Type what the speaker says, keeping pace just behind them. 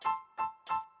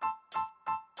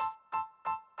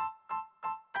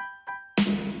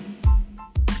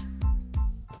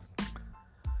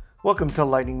Welcome to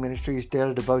Lightning Ministries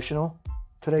Daily Devotional.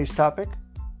 Today's topic,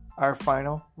 our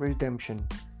final redemption.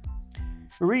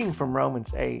 We're reading from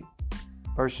Romans 8,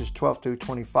 verses 12 through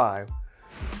 25,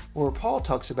 where Paul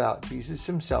talks about Jesus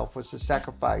himself was the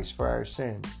sacrifice for our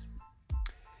sins.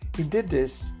 He did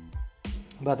this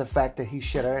by the fact that he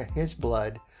shed his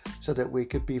blood so that we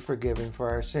could be forgiven for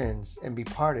our sins and be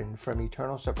pardoned from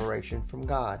eternal separation from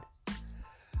God.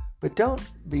 But don't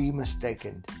be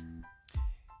mistaken.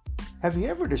 Have you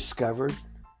ever discovered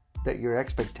that your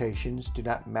expectations do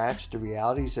not match the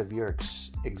realities of your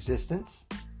existence?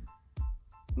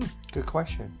 Good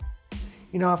question.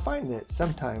 I find that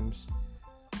sometimes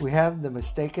we have the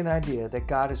mistaken idea that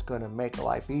God is going to make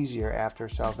life easier after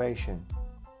salvation.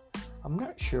 I'm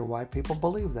not sure why people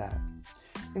believe that.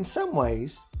 In some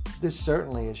ways, this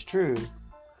certainly is true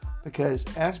because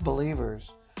as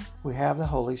believers, we have the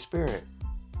Holy Spirit,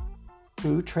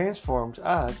 who transforms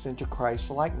us into Christ's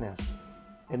likeness,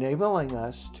 enabling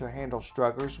us to handle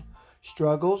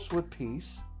struggles with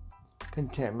peace,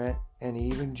 contentment, and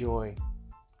even joy.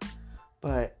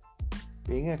 But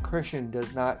being a Christian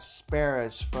does not spare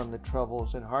us from the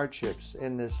troubles and hardships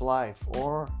in this life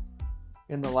or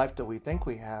in the life that we think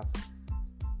we have.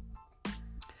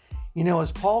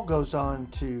 As Paul goes on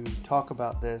to talk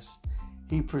about this,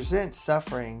 he presents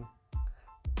suffering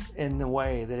in the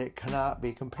way that it cannot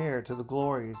be compared to the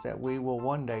glories that we will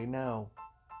one day know.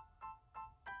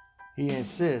 He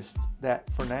insists that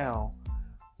for now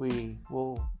we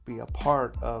will be a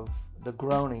part of the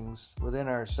groanings within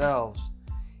ourselves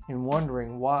and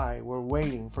wondering why we're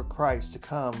waiting for Christ to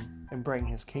come and bring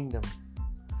his kingdom.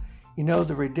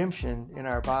 The redemption in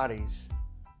our bodies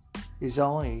is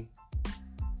only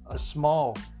a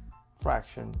small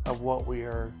fraction of what we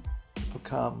are to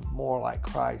become more like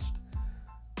Christ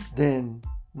than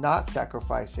not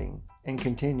sacrificing and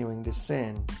continuing to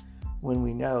sin when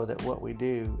we know that what we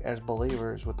do as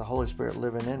believers with the Holy Spirit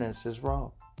living in us is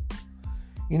wrong.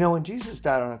 When Jesus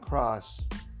died on a cross,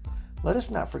 let us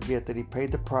not forget that he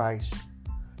paid the price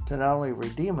to not only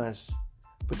redeem us,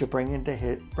 but to bring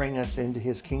us into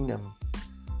his kingdom.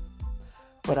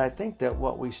 But I think that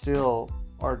what we still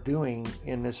are doing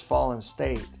in this fallen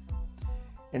state,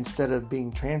 instead of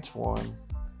being transformed,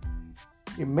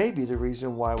 it may be the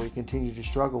reason why we continue to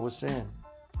struggle with sin.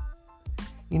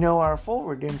 Our full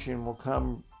redemption will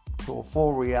come to a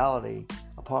full reality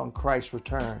upon Christ's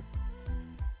return.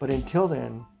 But until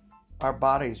then, our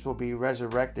bodies will be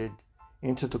resurrected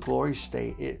into the glory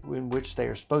state in which they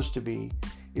are supposed to be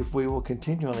if we will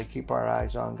continually keep our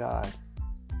eyes on God.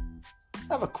 I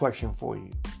have a question for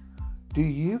you. Do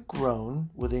you groan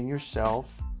within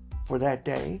yourself for that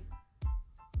day?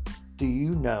 Do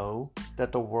you know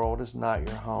that the world is not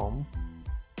your home?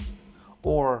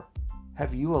 Or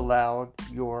have you allowed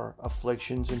your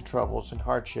afflictions and troubles and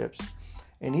hardships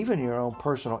and even your own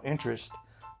personal interest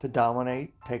to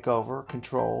dominate, take over,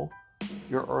 control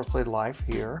your earthly life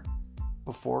here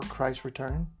before Christ's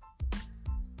return?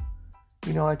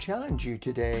 I challenge you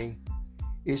today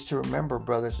is to remember,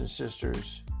 brothers and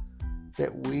sisters,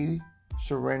 that we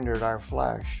surrendered our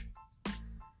flesh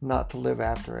not to live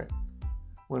after it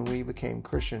when we became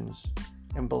Christians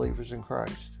and believers in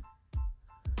Christ.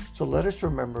 So let us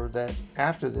remember that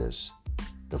after this,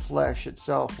 the flesh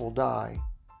itself will die,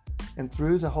 and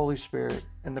through the Holy Spirit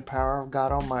and the power of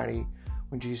God Almighty,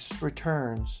 when Jesus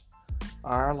returns,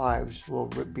 our lives will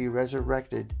be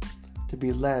resurrected to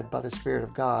be led by the Spirit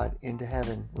of God into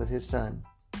heaven with his Son.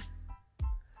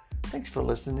 Thanks for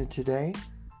listening today.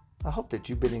 I hope that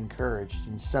you've been encouraged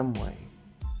in some way.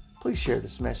 Please share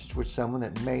this message with someone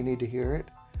that may need to hear it,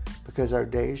 because our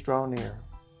days draw near.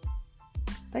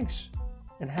 Thanks,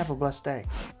 and have a blessed day.